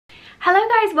Hello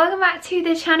guys, welcome back to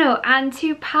the channel and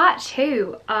to part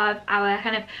 2 of our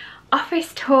kind of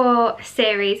office tour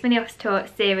series, mini office tour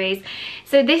series.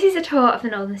 So this is a tour of the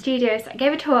Northern Studios. I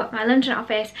gave a tour of my London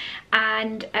office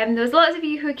and there was lots of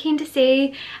you who were keen to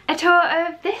see a tour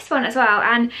of this one as well,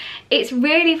 and it's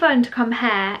really fun to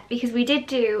compare because we did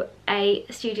do a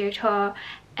studio tour.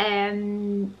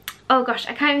 Oh gosh,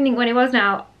 I can't even think when it was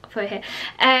now. For here.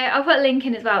 I'll put a link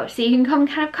in as well so you can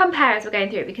kind of compare as we're going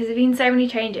through it, because there have been so many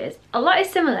changes. A lot is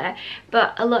similar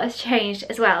but a lot has changed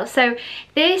as well. So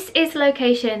this is the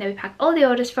location that we pack all the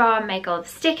orders from, make all of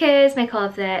the stickers, make all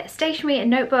of the stationery and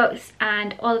notebooks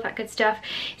and all of that good stuff.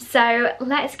 So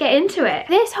let's get into it.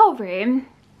 This whole room,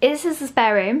 this is the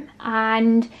spare room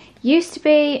and used to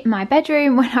be my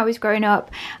bedroom when I was growing up,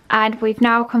 and we've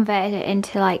now converted it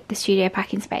into like the studio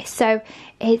packing space. So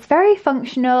it's very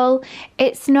functional.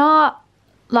 It's not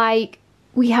like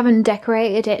we haven't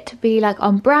decorated it to be like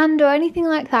on brand or anything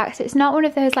like that, so it's not one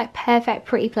of those like perfect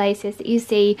pretty places that you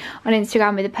see on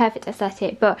Instagram with a perfect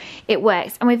aesthetic, but it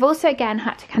works. And we've also again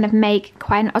had to kind of make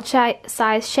quite an odd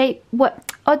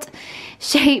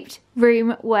shaped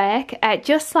room work,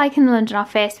 just like in the London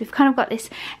office. We've kind of got this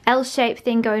L-shaped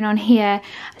thing going on here,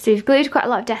 so we've glued quite a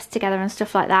lot of desks together and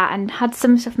stuff like that and had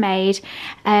some stuff made.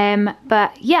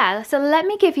 But yeah, so let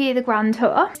me give you the grand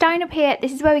tour. Starting up here,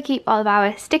 this is where we keep all of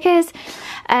our stickers.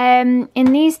 In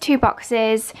these two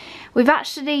boxes we've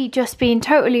actually just been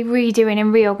totally redoing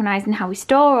and reorganising how we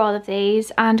store all of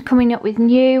these and coming up with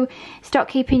new stock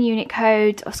keeping unit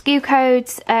codes or SKU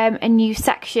codes and new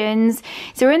sections.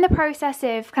 So we're in the process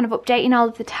of kind of updating all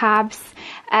of the tabs.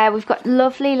 We've got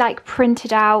lovely like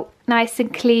printed out nice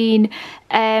and clean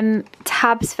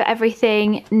tabs for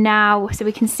everything now, so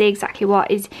we can see exactly what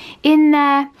is in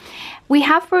there. We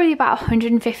have probably about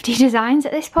 150 designs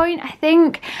at this point, I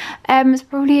think. It's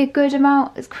probably a good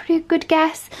amount, it's probably a good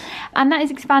guess, and that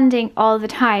is expanding all the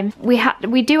time.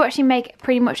 We do actually make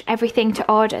pretty much everything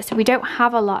to order, so we don't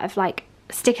have a lot of like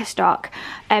sticker stock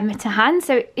to hand.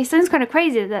 So it sounds kind of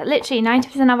crazy that literally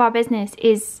 90% of our business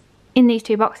is in these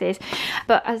two boxes,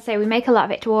 but as I say, we make a lot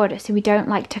of it to order, so we don't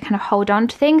like to kind of hold on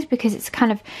to things because it's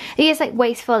kind of, it is like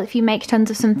wasteful if you make tons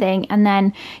of something and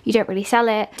then you don't really sell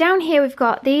it. Down here we've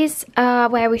got these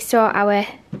where we store our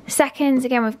seconds.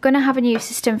 Again, we're going to have a new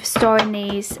system for storing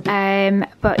these,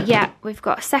 but yeah, we've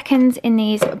got seconds in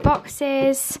these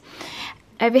boxes.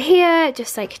 Over here,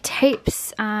 just like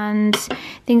tapes and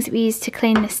things that we use to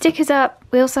clean the stickers up.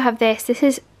 We also have this. This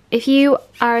is, if you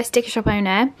are a sticker shop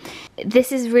owner,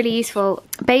 this is really useful.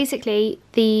 Basically,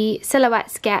 the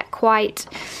silhouettes get quite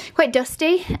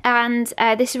dusty, and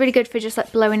this is really good for just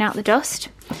like blowing out the dust.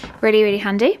 Really, really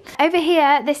handy. Over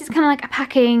here, this is kind of like a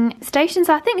packing station,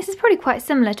 so I think this is probably quite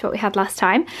similar to what we had last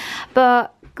time.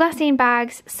 But glassine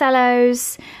bags,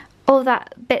 cellos, all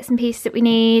that bits and pieces that we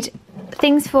need.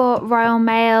 Things for Royal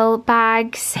Mail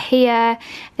bags here.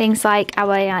 Things like our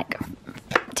like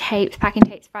tapes, packing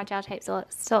tapes, fragile tapes, all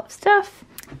that sort of stuff.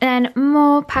 And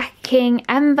more packing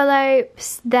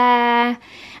envelopes there,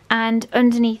 and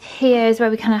underneath here is where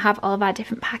we kind of have all of our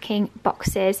different packing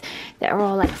boxes that are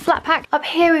all like flat pack. Up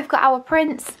here we've got our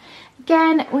prints.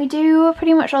 Again, we do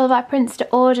pretty much all of our prints to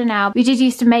order now. We did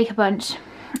used to make a bunch,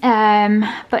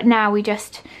 but now we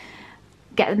just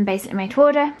get them basically made to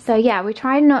order. So yeah, we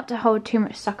try not to hold too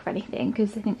much stock of anything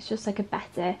because I think it's just like a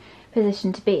better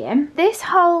position to be in. This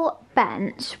whole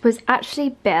bench was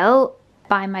actually built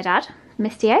by my dad,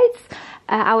 Mr. Yates,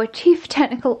 our chief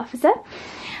technical officer.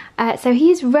 So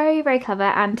he's very, very clever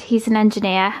and he's an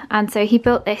engineer, and so he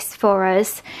built this for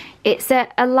us. It's a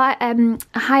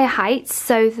higher height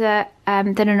so that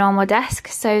than a normal desk,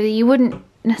 so you wouldn't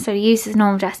necessarily use as a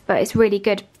normal desk, but it's really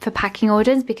good for packing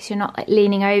orders because you're not like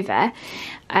leaning over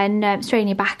and straining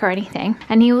your back or anything.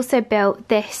 And he also built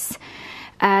this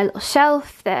little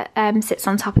shelf that sits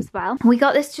on top as well. We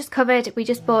got this just covered. We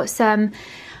just bought some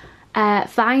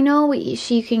vinyl, which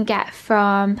you can get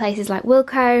from places like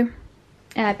Wilko,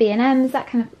 B&M's, that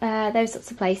kind of those sorts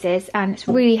of places, and it's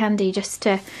really handy just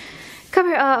to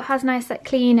cover it up. Has a nice like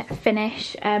clean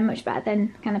finish, much better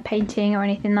than kind of painting or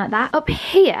anything like that. Up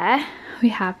here we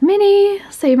have Minnie.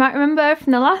 So you might remember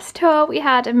from the last tour we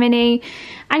had a Minnie,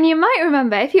 and you might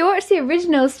remember if you watched the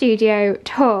original studio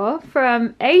tour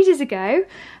from ages ago,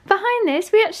 behind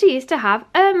this we actually used to have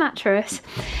a mattress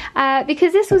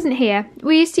because this wasn't here.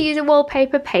 We used to use a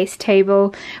wallpaper paste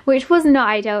table, which was not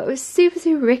ideal. It was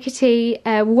super rickety,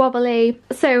 wobbly,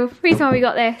 so the reason why we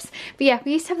got this. But yeah,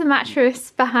 we used to have the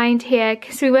mattress behind here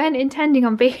because we weren't intending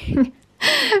on being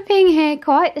here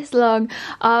quite this long.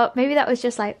 Maybe that was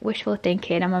just like wishful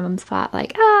thinking on my mum's part,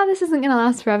 like, this isn't gonna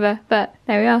last forever, but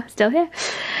there we are, still here.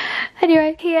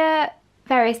 Anyway, here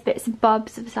various bits and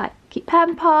bobs of like keep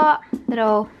pen pot,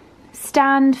 little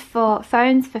stand for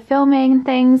phones for filming and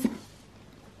things.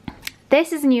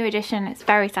 This is a new addition, it's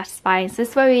very satisfying. So this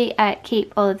is where we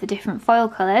keep all of the different foil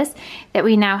colours that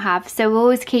we now have. So we'll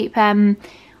always keep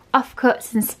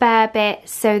offcuts and spare bits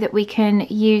so that we can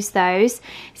use those.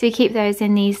 So we keep those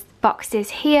in these boxes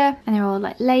here, and they're all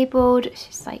like labelled. It's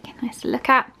just like nice to look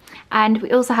at. And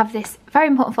we also have this very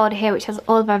important folder here which has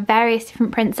all of our various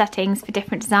different print settings for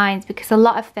different designs, because a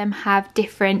lot of them have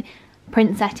different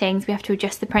print settings. We have to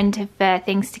adjust the print of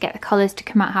things to get the colours to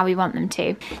come out how we want them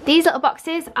to. These little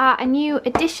boxes are a new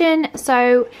addition.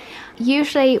 So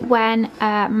usually when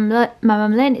my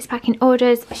mum Lynn is packing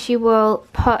orders, she will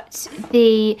put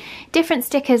the different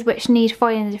stickers which need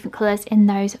foil in the different colours in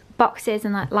those boxes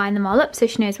and like line them all up so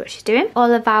she knows what she's doing.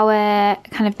 All of our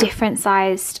kind of different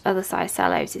sized, other size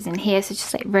cellos is in here, so it's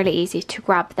just like really easy to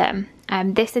grab them.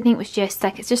 This I think was just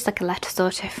like, it's just like a letter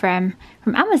sorter from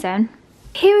Amazon.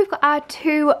 Here we've got our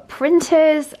two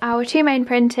printers, our two main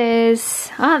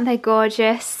printers. Aren't they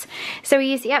gorgeous? So we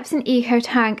use the Epson Eco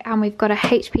Tank, and we've got a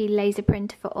HP laser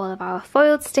printer for all of our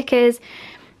foiled stickers.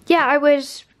 Yeah,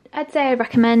 I'd say I'd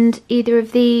recommend either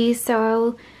of these.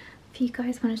 So if you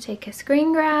guys want to take a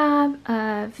screen grab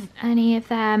of any of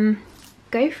them,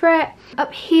 go for it.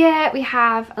 Up here we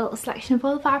have a little selection of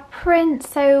all of our prints.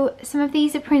 So some of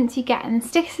these are prints you get in the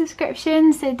sticker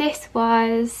subscription. So this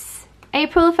was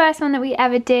April, the first one that we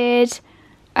ever did.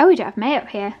 Oh, we don't have May up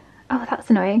here. Oh, that's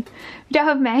annoying. We don't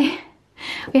have May.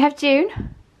 We have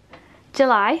June,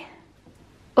 July,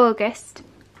 August,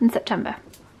 and September.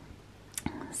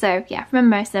 So yeah,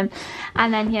 remember most of them.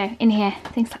 And then, you know, in here,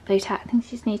 things like blue tack, things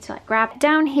you just need to like grab.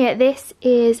 Down here, this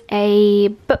is a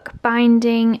book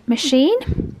binding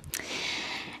machine.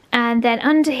 And then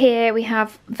under here, we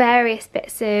have various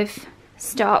bits of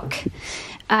stock.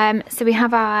 So we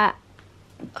have our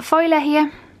foiler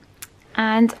here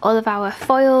and all of our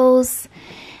foils.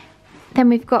 Then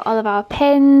we've got all of our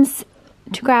pins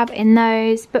to grab in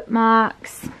those,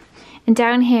 bookmarks, and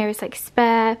down here is like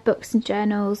spare books and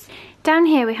journals. Down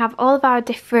here we have all of our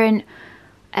different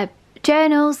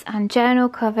journals and journal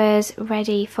covers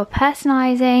ready for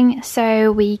personalising.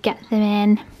 So we get them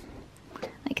in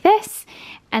like this,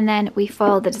 and then we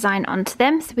foil the design onto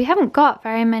them. So we haven't got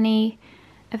very many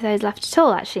of those left at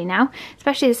all actually now,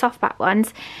 especially the softback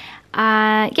ones.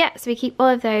 Yeah, so we keep all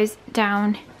of those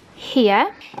down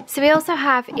here. So we also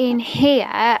have in here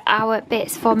our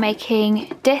bits for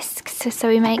making discs. So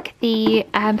we make the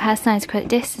personalised acrylic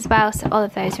discs as well, so all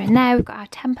of those are in there. We've got our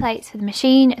templates for the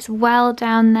machine as well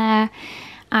down there,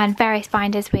 and various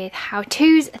binders with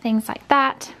how-tos, things like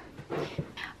that.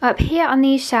 Up here on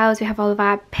these shelves we have all of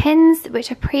our pins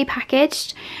which are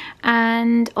pre-packaged,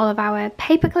 and all of our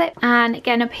paper clips. And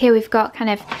again up here we've got kind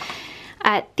of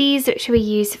these which we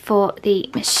use for the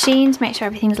machine to make sure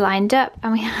everything's lined up,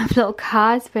 and we have little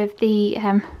cards with the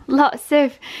lots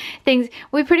of things.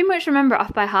 We pretty much remember it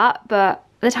off by heart, but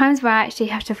the times where I actually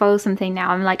have to fold something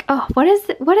now, I'm like, oh, what is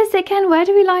it again? Where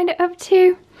do we line it up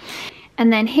to?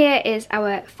 And then here is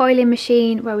our foiling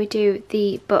machine where we do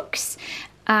the books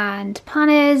and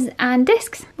planners and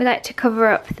discs. We like to cover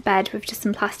up the bed with just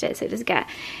some plastic so it doesn't get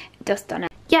dust on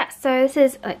it. Yeah, so this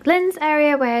is like Lynn's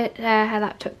area where her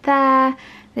laptop there.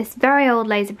 This very old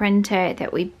laser printer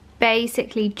that we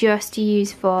basically just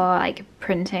use for like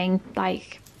printing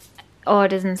like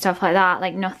orders and stuff like that,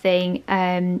 like nothing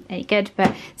any good,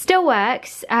 but still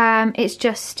works. It's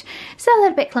just still a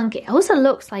little bit clunky. It also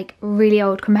looks like really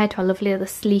old compared to our lovely other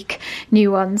sleek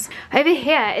new ones. Over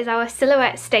here is our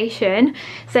silhouette station.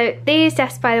 So these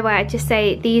desks, by the way, I just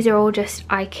say these are all just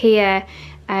IKEA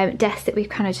desks that we've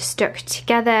kind of just stuck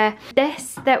together.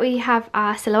 This that we have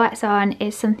our silhouettes on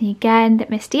is something again that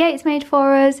Miss D8's made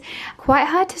for us. Quite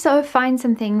hard to sort of find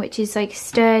something which is like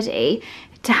sturdy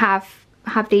to have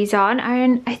these on,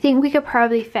 and I think we could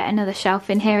probably fit another shelf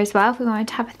in here as well if we wanted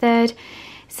to have a third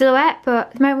silhouette, but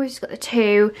at the moment we've just got the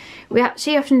two. We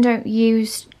actually often don't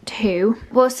use two.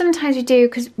 Well, sometimes we do,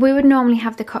 because we would normally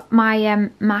have my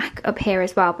Mac up here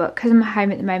as well, but because I'm at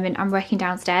home at the moment, I'm working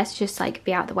downstairs to just like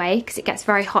be out of the way, because it gets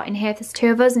very hot in here if there's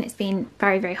two of us, and it's been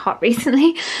very, very hot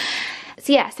recently.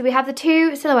 So yeah, so we have the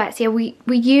two silhouettes here. We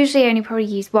usually only probably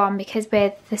use one, because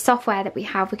with the software that we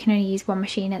have, we can only use one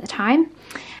machine at a time.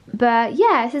 But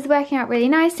yeah, this is working out really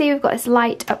nicely. We've got this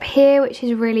light up here, which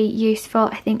is really useful.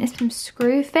 I think this is from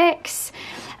Screwfix,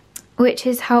 which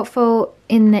is helpful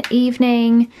in the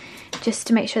evening just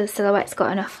to make sure the silhouette's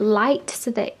got enough light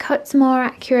so that it cuts more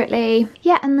accurately.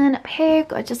 Yeah, and then up here we've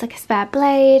got just like a spare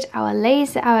blade, our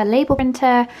label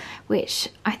printer, which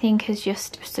I think is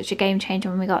just such a game changer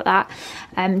when we got that.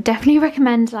 Definitely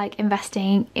recommend like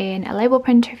investing in a label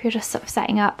printer if you're just sort of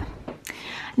setting up.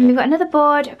 And we've got another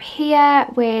board up here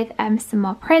with some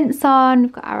more prints on.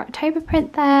 We've got our October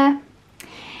print there.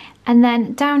 And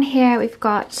then down here we've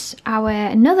got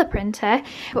another printer,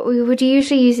 but we would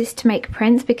usually use this to make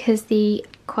prints because the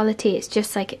quality is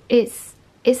just like, it's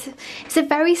a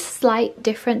very slight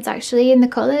difference actually in the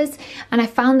colours, and I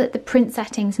found that the print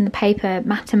settings in the paper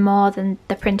matter more than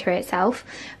the printer itself.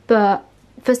 But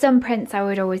for some prints I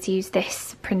would always use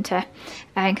this printer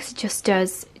because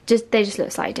they just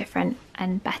look slightly different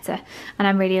and better, and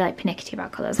I'm really like pernickety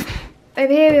about colours.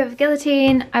 Over here we have a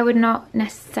guillotine. I would not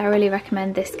necessarily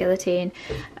recommend this guillotine,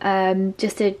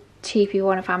 just a cheapy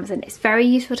one off Amazon. It's very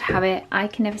useful to have it. I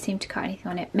can never seem to cut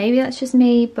anything on it. Maybe that's just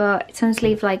me, but it tends to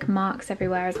leave like marks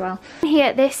everywhere as well.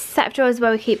 Here, this set of drawers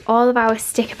where we keep all of our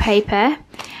sticker paper,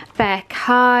 fair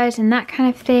card and that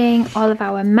kind of thing. All of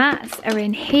our mats are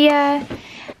in here.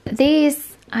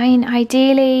 These, I mean,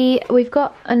 ideally, we've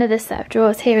got another set of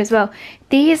drawers here as well.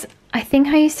 These, I think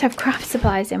I used to have craft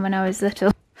supplies in when I was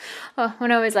little. Oh,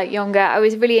 when I was like younger. I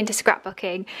was really into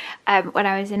scrapbooking when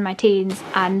I was in my teens,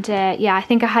 and yeah, I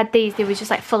think I had these. They were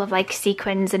just like full of like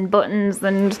sequins and buttons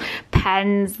and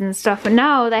pens and stuff, and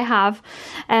now they have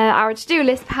our to-do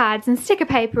list pads and sticker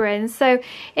paper in. So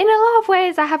in a lot of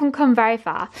ways I haven't come very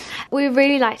far. We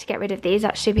really like to get rid of these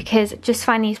actually, because just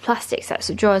finding these plastic sets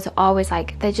of drawers are always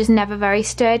like, they're just never very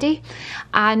sturdy,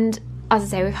 and as I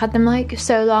say, we've had them like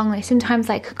so long, they sometimes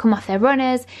like could come off their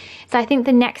runners. So I think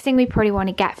the next thing we probably want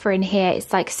to get for in here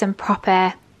is like some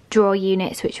proper drawer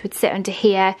units which would sit under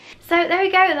here. So there we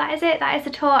go, that is it, that is the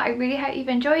tour. I really hope you've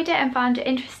enjoyed it and found it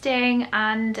interesting,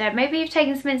 and maybe you've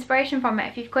taken some inspiration from it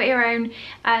if you've got your own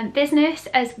business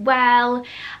as well.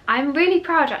 I'm really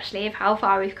proud actually of how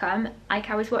far we've come. Like,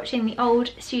 I was watching the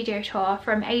old studio tour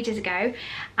from ages ago,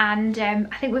 and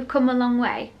I think we've come a long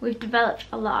way. We've developed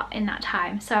a lot in that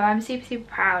time, so I'm super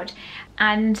proud.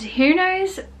 And who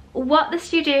knows what the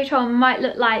studio tour might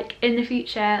look like in the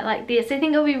future like this. I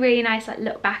think it'll be really nice like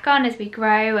look back on as we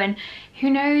grow, and who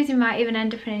knows, we might even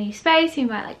end up in a new space. We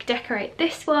might like decorate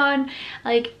this one,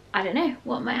 like I don't know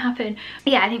what might happen.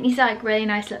 Yeah, I think these are like really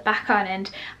nice to look back on, and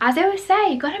as I always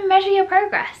say, you've got to measure your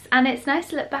progress, and it's nice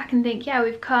to look back and think, yeah,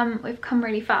 we've come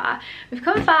really far. We've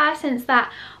come far since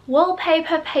that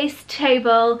wallpaper paste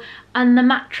table and the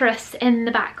mattress in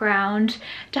the background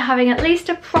to having at least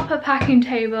a proper packing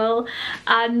table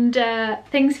and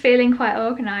things feeling quite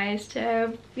organised.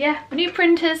 Yeah, new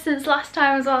printers since last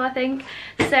time as well, I think.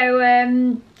 So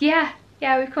yeah,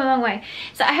 we've come a long way.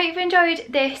 So I hope you've enjoyed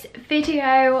this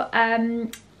video.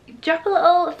 Drop a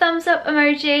little thumbs up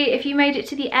emoji if you made it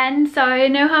to the end, so I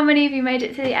know how many of you made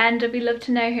it to the end. I'd love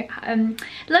to know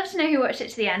who watched it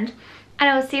to the end. And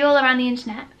I will see you all around the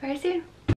internet very soon.